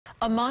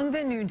Among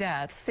the new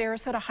deaths,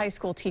 Sarasota High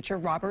School teacher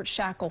Robert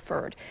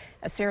Shackelford.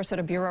 As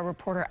Sarasota Bureau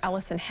reporter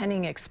Allison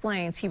Henning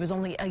explains, he was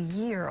only a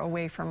year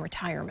away from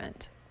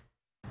retirement.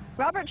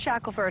 Robert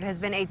Shackelford has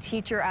been a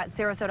teacher at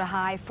Sarasota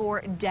High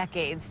for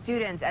decades.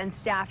 Students and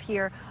staff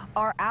here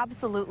are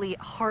absolutely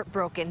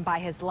heartbroken by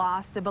his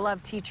loss. The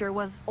beloved teacher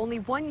was only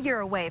 1 year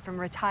away from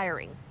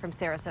retiring from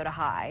Sarasota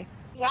High.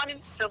 He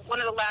wanted one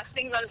of the last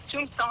things on his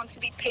tombstone to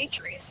be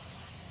patriot.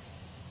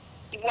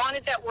 He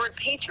wanted that word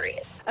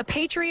patriot. A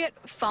patriot,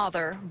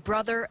 father,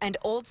 brother, and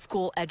old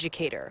school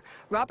educator.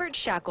 Robert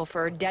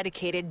Shackelford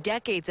dedicated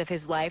decades of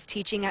his life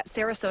teaching at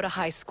Sarasota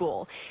High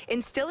School,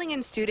 instilling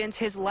in students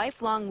his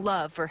lifelong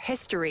love for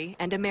history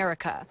and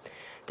America.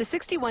 The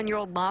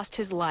 61-year-old lost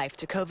his life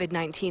to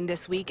COVID-19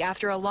 this week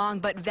after a long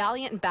but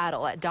valiant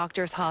battle at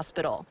Doctors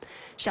Hospital.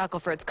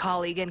 Shackelford's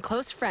colleague and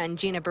close friend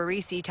Gina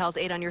Barisi tells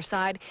 8 on Your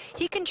Side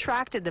he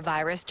contracted the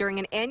virus during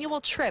an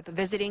annual trip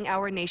visiting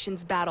our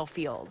nation's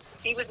battlefields.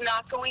 He was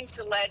not going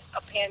to let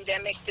a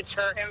pandemic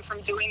deter him from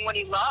doing what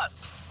he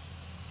loved.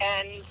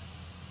 And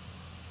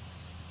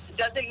it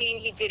doesn't mean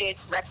he did it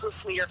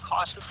recklessly or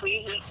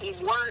cautiously. He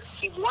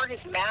wore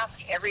his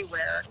mask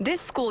everywhere.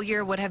 This school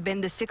year would have been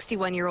the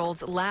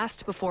 61-year-old's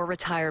last before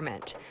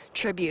retirement.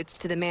 Tributes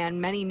to the man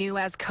many knew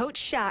as Coach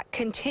Shack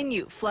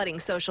continue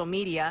flooding social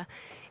media.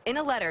 In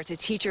a letter to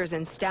teachers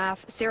and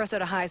staff,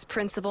 Sarasota High's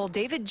principal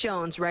David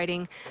Jones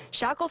writing,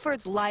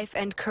 "Shackelford's life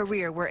and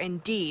career were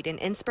indeed an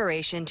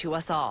inspiration to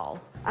us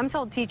all." I'm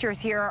told teachers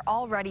here are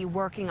already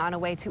working on a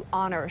way to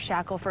honor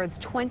Shackelford's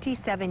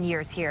 27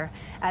 years here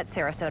at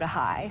Sarasota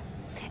High.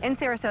 In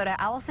Sarasota,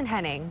 Allison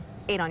Henning,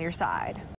 8 on Your Side.